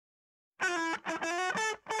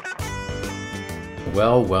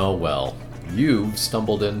Well, well, well. You've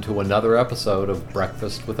stumbled into another episode of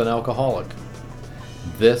Breakfast with an Alcoholic.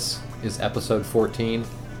 This is episode 14,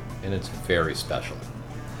 and it's very special.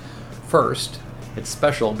 First, it's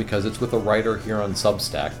special because it's with a writer here on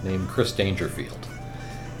Substack named Chris Dangerfield.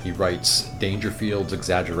 He writes Dangerfield's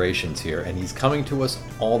Exaggerations here, and he's coming to us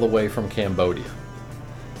all the way from Cambodia.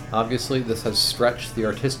 Obviously, this has stretched the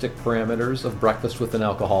artistic parameters of Breakfast with an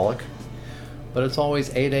Alcoholic, but it's always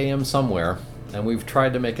 8 a.m. somewhere, and we've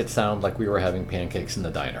tried to make it sound like we were having pancakes in the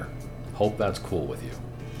diner. Hope that's cool with you.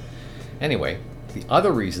 Anyway, the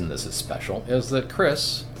other reason this is special is that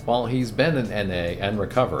Chris, while he's been in NA and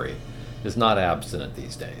recovery, is not abstinent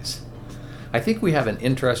these days. I think we have an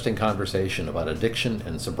interesting conversation about addiction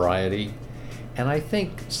and sobriety, and I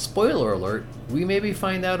think, spoiler alert, we maybe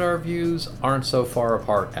find out our views aren't so far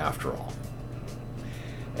apart after all.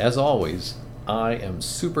 As always, I am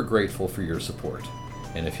super grateful for your support,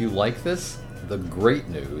 and if you like this, the great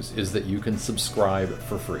news is that you can subscribe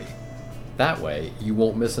for free. That way, you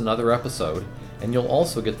won't miss another episode, and you'll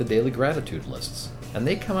also get the daily gratitude lists, and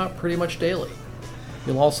they come out pretty much daily.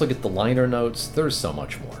 You'll also get the liner notes, there's so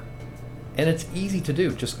much more. And it's easy to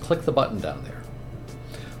do, just click the button down there.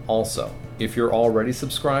 Also, if you're already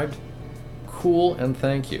subscribed, cool and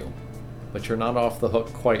thank you, but you're not off the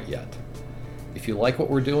hook quite yet. If you like what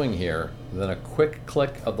we're doing here, then a quick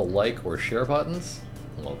click of the like or share buttons,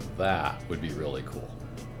 well, that would be really cool.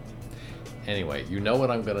 Anyway, you know what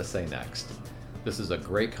I'm going to say next. This is a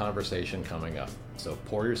great conversation coming up, so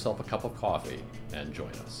pour yourself a cup of coffee and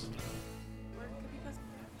join us.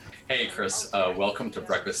 Hey, Chris, welcome to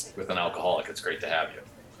Breakfast with an Alcoholic. It's great to have you.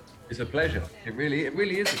 It's a pleasure. It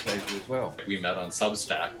really is a pleasure as well. We met on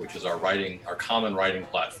Substack, which is our common writing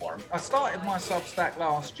platform. I started my Substack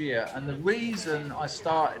last year, and the reason I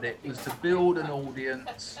started it was to build an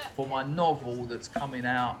audience for my novel that's coming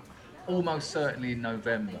out almost certainly in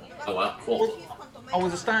November. Oh, wow, cool. I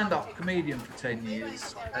was a stand-up comedian for 10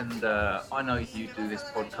 years, and I know you do this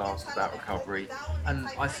podcast about recovery, and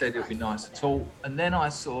I said it would be nice to talk. And then I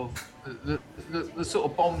sort of, the sort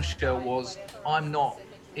of bombshell was, I'm not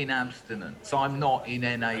in abstinence, I'm not in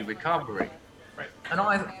NA recovery. Right. And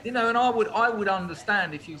I would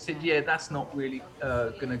understand if you said, yeah, that's not really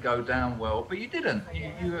going to go down well, but you didn't.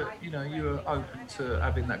 You were open to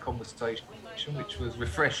having that conversation, which was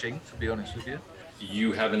refreshing, to be honest with you.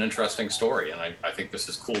 You have an interesting story, and I think this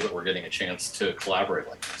is cool that we're getting a chance to collaborate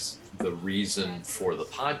like this. The reason for the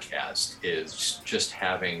podcast is just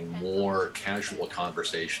having more casual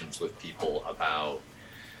conversations with people about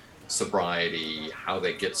sobriety, how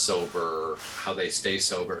they get sober, how they stay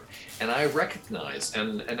sober. And I recognize,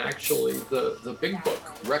 and actually the big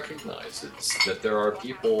book recognizes that there are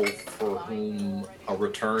people for whom a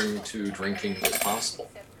return to drinking is possible.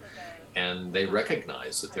 And they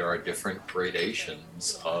recognize that there are different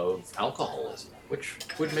gradations of alcoholism, which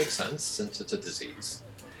would make sense since it's a disease.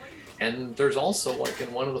 And there's also, like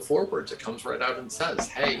in one of the forewords, it comes right out and says,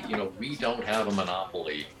 hey, we don't have a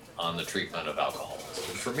monopoly on the treatment of alcoholism.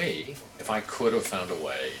 For me, if I could have found a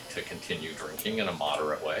way to continue drinking in a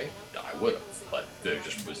moderate way, I would have. But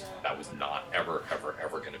that was not ever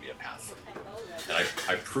going to be a path for me. And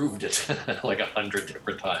I proved it like 100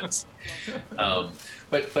 different times.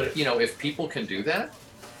 But if people can do that,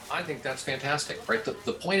 I think that's fantastic, right?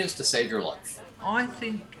 The point is to save your life. I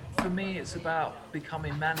think for me, it's about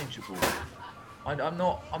becoming manageable. I'm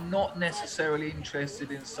not necessarily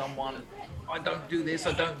interested in someone, I don't do this,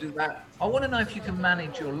 I don't do that. I want to know if you can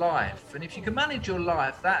manage your life. And if you can manage your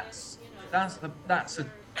life, that's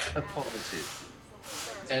a positive.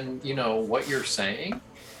 And what you're saying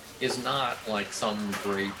is not like some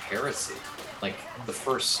great heresy. Like the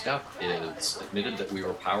first step is admitted that we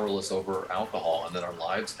were powerless over alcohol and that our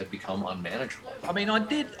lives had become unmanageable. I mean,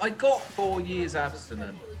 I got 4 years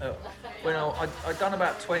abstinent. I'd done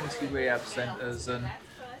about 20 rehab centres, and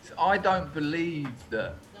I don't believe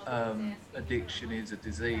that addiction is a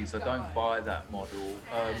disease. I don't buy that model.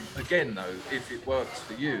 Again, though, if it works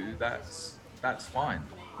for you, that's fine.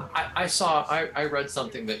 I read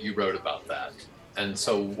something that you wrote about that. And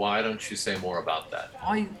so why don't you say more about that?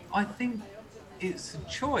 I think it's a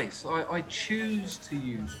choice. I choose to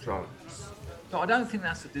use drugs. But I don't think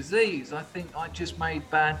that's a disease. I think I just made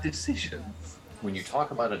bad decisions. When you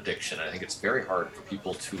talk about addiction, I think it's very hard for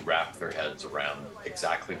people to wrap their heads around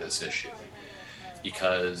exactly this issue,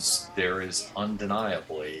 because there is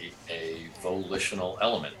undeniably a volitional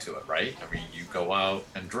element to it, right? I mean, you go out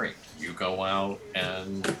and drink, you go out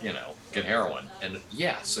and, get heroin. And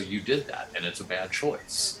yeah, so you did that, and it's a bad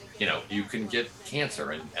choice. you can get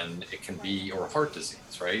cancer and it can be, or heart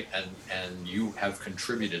disease, right? And you have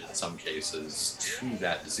contributed in some cases to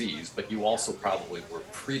that disease, but you also probably were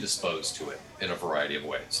predisposed to it in a variety of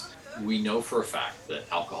ways. We know for a fact that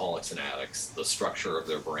alcoholics and addicts, the structure of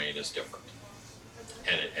their brain is different.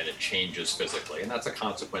 And it changes physically, and that's a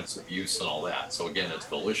consequence of use and all that. So again, it's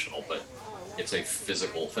volitional, but it's a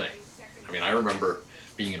physical thing. I mean, I remember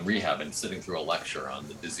being in rehab and sitting through a lecture on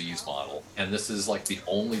the disease model, and this is like the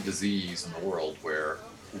only disease in the world where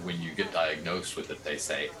when you get diagnosed with it, they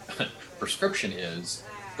say, prescription is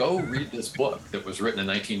go read this book that was written in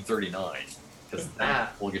 1939, because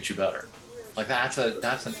that will get you better. Like that's an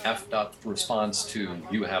effed up response to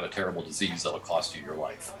you have a terrible disease that'll cost you your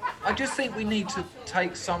life. I just think we need to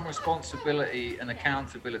take some responsibility and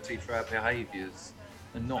accountability for our behaviours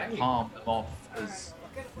and not palm them off as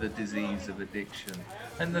the disease of addiction.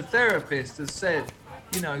 And the therapist has said,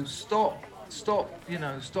 stop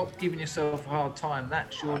giving yourself a hard time.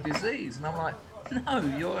 That's your disease. And I'm like, no,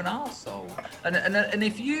 you're an arsehole. And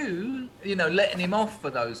if letting him off for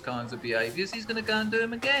those kinds of behaviours, he's going to go and do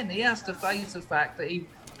them again. He has to face the fact that he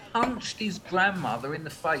punched his grandmother in the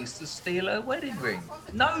face to steal her wedding ring.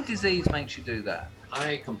 No disease makes you do that.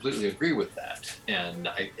 I completely agree with that. And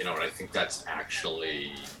I think that's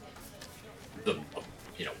actually the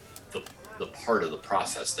part of the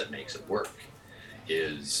process that makes it work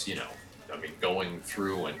is, going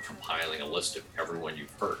through and compiling a list of everyone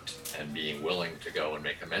you've hurt and being willing to go and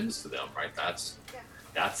make amends to them, right? That's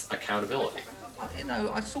accountability.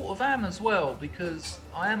 I sort of am as well, because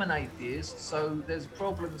I am an atheist, so there's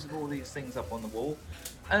problems with all these things up on the wall.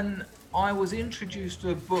 And I was introduced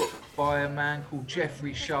to a book by a man called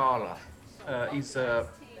Jeffrey Sharla. He's a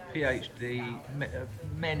PhD,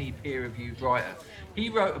 many peer-reviewed writer. He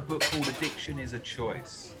wrote a book called Addiction is a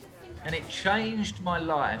Choice, and it changed my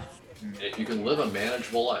life. If you can live a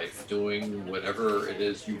manageable life doing whatever it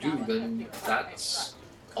is you do, then that's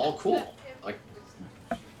all cool. Like,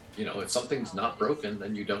 if something's not broken,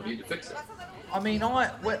 then you don't need to fix it. I mean,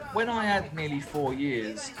 when I had nearly 4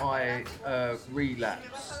 years, I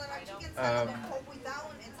relapsed.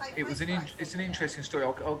 It's an interesting story.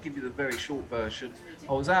 I'll give you the very short version.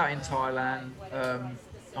 I was out in Thailand.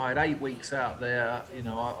 I had 8 weeks out there.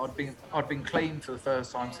 I'd been clean for the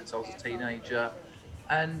first time since I was a teenager,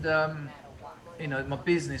 and my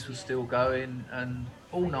business was still going and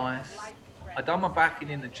all nice. I'd done my backing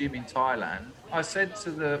in the gym in Thailand. I said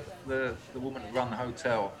to the woman who ran the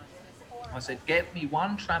hotel, I said, get me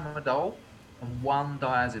 1 tramadol and 1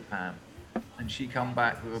 diazepam. And she come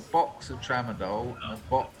back with a box of tramadol and a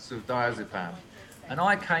box of diazepam. And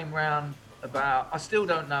I came round I still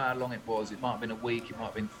don't know how long it was. It might have been a week, it might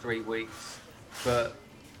have been 3 weeks, but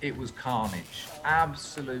it was carnage,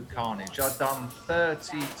 absolute carnage. I'd done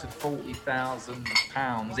 30 to 40,000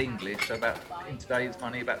 pounds English, so about, in today's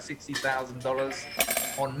money, about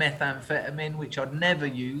 $60,000 on methamphetamine, which I'd never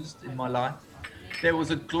used in my life. There was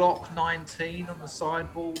a Glock 19 on the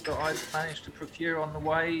sideboard that I'd managed to procure on the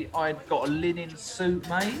way. I'd got a linen suit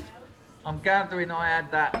made. I'm gathering I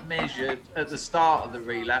had that measured at the start of the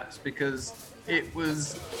relapse because it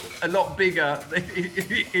was a lot bigger.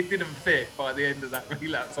 It didn't fit by the end of that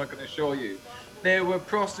relapse, I can assure you. There were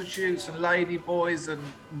prostitutes and lady boys and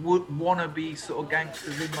wannabe sort of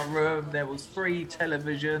gangsters in my room. There was 3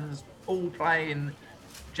 televisions, all playing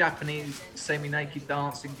Japanese semi-naked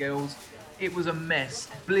dancing girls. It was a mess.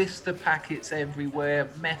 Blister packets everywhere,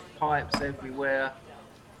 meth pipes everywhere.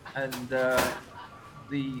 And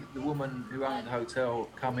the woman who owned the hotel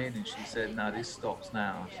come in and she said, no, this stops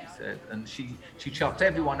now, she said. And she chucked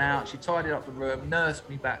everyone out, she tidied up the room, nursed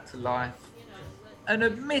me back to life. And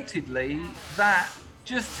admittedly,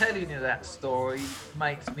 just telling you that story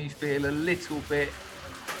makes me feel a little bit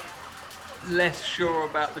less sure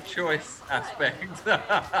about the choice aspect.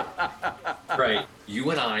 Right.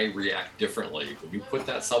 You and I react differently. When you put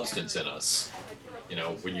that substance in us,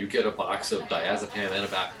 when you get a box of diazepam and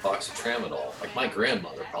a box of tramadol, like my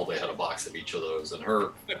grandmother probably had a box of each of those in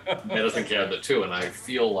her medicine cabinet too, and I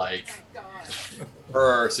feel like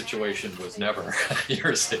her situation was never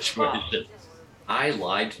your situation. I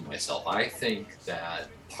lied to myself. I think that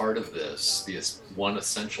part of this, the one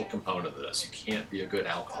essential component of this, you can't be a good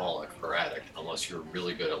alcoholic or addict unless you're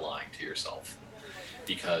really good at lying to yourself.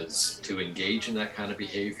 Because to engage in that kind of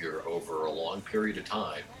behavior over a long period of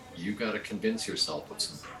time, you got to convince yourself of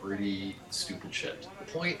some pretty stupid shit.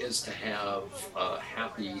 The point is to have a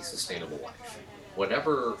happy, sustainable life.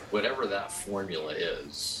 Whatever that formula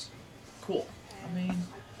is, cool. I mean,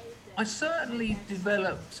 I certainly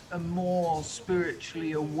developed a more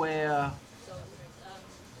spiritually aware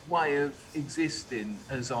way of existing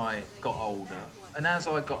as I got older. And as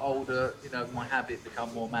I got older, my habit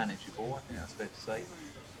become more manageable. I think that's fair to say.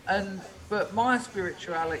 But my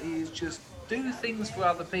spirituality is just do things for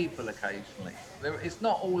other people occasionally. It's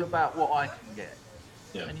not all about what I can get.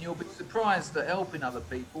 Yeah. And you'll be surprised that helping other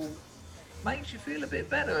people makes you feel a bit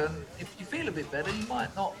better. And if you feel a bit better, you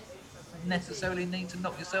might not necessarily need to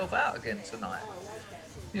knock yourself out again tonight.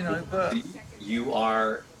 But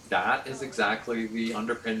that is exactly the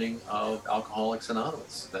underpinning of Alcoholics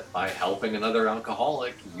Anonymous. That by helping another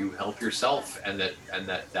alcoholic, you help yourself, and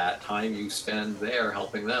that time you spend there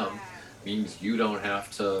helping them means you don't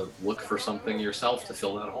have to look for something yourself to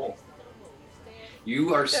fill that hole.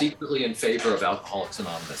 You are secretly in favor of Alcoholics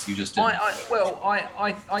Anonymous. You just didn't. I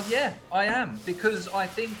am, because I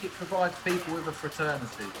think it provides people with a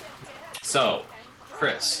fraternity. So,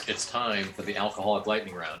 Chris, it's time for the Alcoholic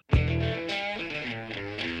Lightning Round.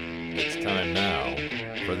 It's time now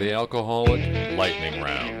for the Alcoholic Lightning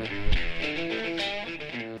Round.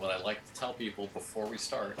 What I like to tell people before we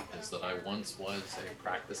start is that I once was a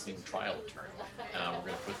practicing trial attorney. We're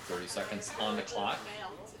going to put 30 seconds on the clock.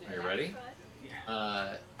 Are you ready?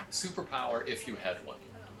 Superpower if you had one.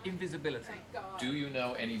 Invisibility. Do you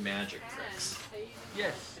know any magic tricks?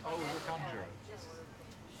 Yes, I was a conjurer.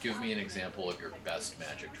 Give me an example of your best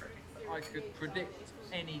magic trick. I could predict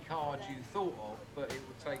any card you thought of, but it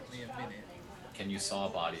would take me a minute. Can you saw a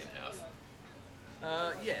body in half?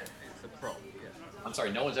 Yeah, it's a prop, yeah. I'm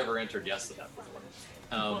sorry, no one's ever answered yes to that before.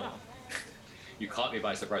 Wow. You caught me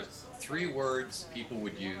by surprise. 3 words people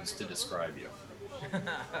would use to describe you.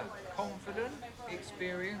 Confident,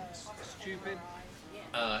 experienced, stupid.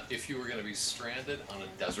 If you were going to be stranded on a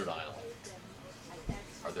desert island,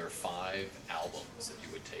 are there 5 albums that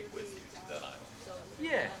you would take with you to that island?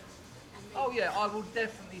 Yeah. Oh yeah, I will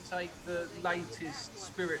definitely take the latest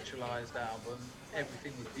spiritualized album,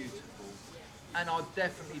 Everything Was Beautiful. And I'll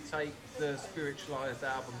definitely take the spiritualized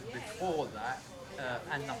album before that,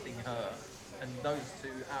 And Nothing Hurt. And those 2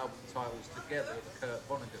 album titles together, the Kurt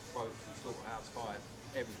Vonnegut quote from Slaughterhouse 5,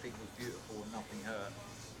 Everything Was Beautiful and Nothing Hurt.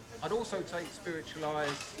 I'd also take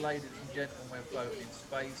spiritualized Ladies and Gentlemen, We're Floating in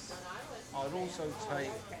Space. I'd also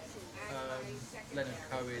take Leonard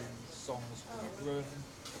Cohen's Songs from a Room,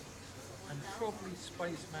 and probably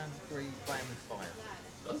Spaceman 3, Playing with Fire.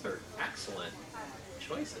 Those are excellent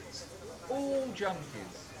choices. All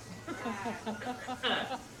junkies.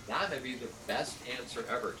 That may be the best answer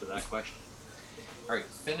ever to that question. All right,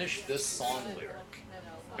 finish this song lyric.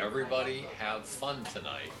 Everybody have fun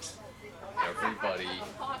tonight. Everybody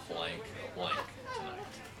blank blank tonight.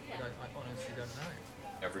 I honestly don't know.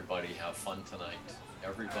 Everybody have fun tonight.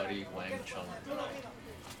 Everybody Wang Chung tonight.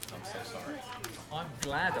 I'm so sorry. I'm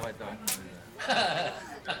glad I don't know that.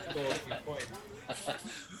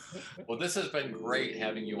 Well, this has been great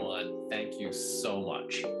having you on. Thank you so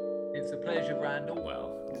much. It's a pleasure, Randall.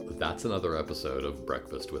 Well, that's another episode of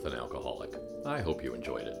Breakfast with an Alcoholic. I hope you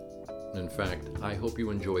enjoyed it. In fact, I hope you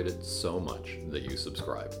enjoyed it so much that you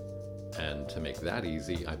subscribe. And to make that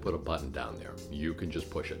easy, I put a button down there. You can just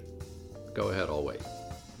push it. Go ahead, I'll wait.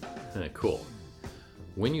 Cool.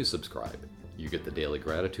 When you subscribe, you get the daily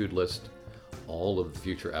gratitude list, all of the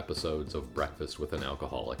future episodes of Breakfast with an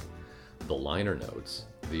Alcoholic, the liner notes,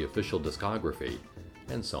 the official discography,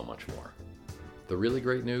 and so much more. The really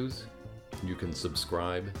great news? You can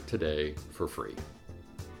subscribe today for free.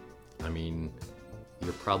 I mean,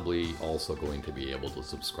 you're probably also going to be able to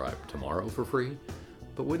subscribe tomorrow for free,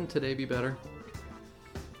 but wouldn't today be better?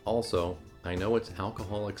 Also, I know it's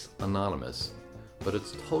Alcoholics Anonymous, but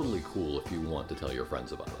it's totally cool if you want to tell your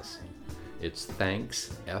friends about us. It's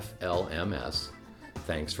Thanks FLMS,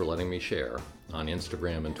 thanks for letting me share, on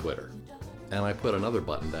Instagram and Twitter. And I put another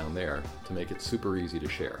button down there to make it super easy to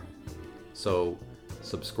share. So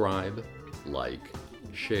subscribe, like,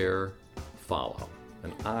 share, follow,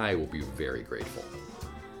 and I will be very grateful.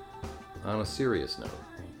 On a serious note,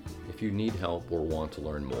 if you need help or want to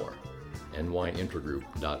learn more,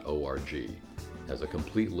 nyintergroup.org has a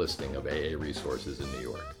complete listing of AA resources in New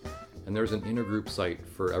York, and there's an intergroup site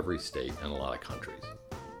for every state and a lot of countries.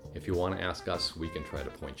 If you want to ask us, we can try to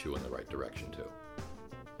point you in the right direction too.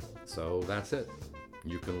 So that's it.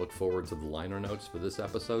 You can look forward to the liner notes for this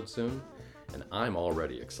episode soon, and I'm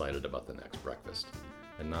already excited about the next breakfast,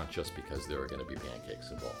 and not just because there are going to be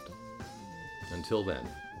pancakes involved. Until then,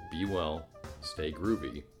 be well, stay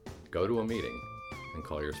groovy, go to a meeting, and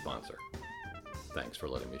call your sponsor. Thanks for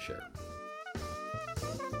letting me share.